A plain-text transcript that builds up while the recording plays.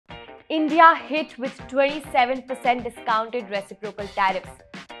India hit with 27% discounted reciprocal tariffs.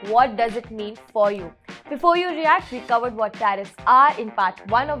 What does it mean for you? Before you react, we covered what tariffs are in part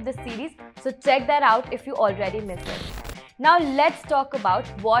 1 of this series, so check that out if you already missed it. Now let's talk about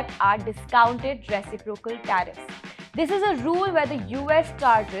what are discounted reciprocal tariffs. This is a rule where the US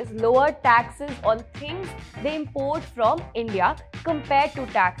charges lower taxes on things they import from India compared to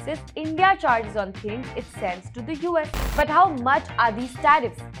taxes India charges on things it sends to the US. But how much are these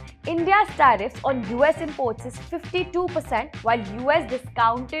tariffs? India's tariffs on US imports is 52%, while US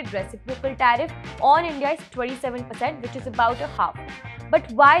discounted reciprocal tariff on India is 27%, which is about a half.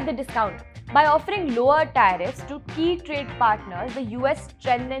 But why the discount? By offering lower tariffs to key trade partners, the US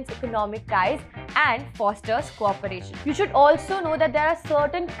strengthens economic ties and fosters cooperation. You should also know that there are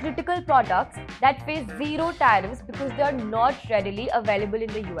certain critical products that face zero tariffs because they are not readily available in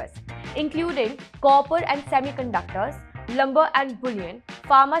the US, including copper and semiconductors, lumber and bullion,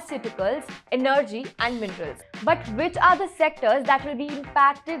 pharmaceuticals, energy and minerals. But which are the sectors that will be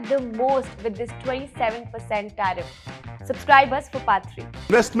impacted the most with this 27% tariff? Subscribe us for part 3.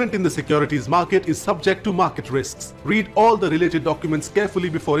 Investment in the securities market is subject to market risks. Read all the related documents carefully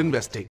before investing.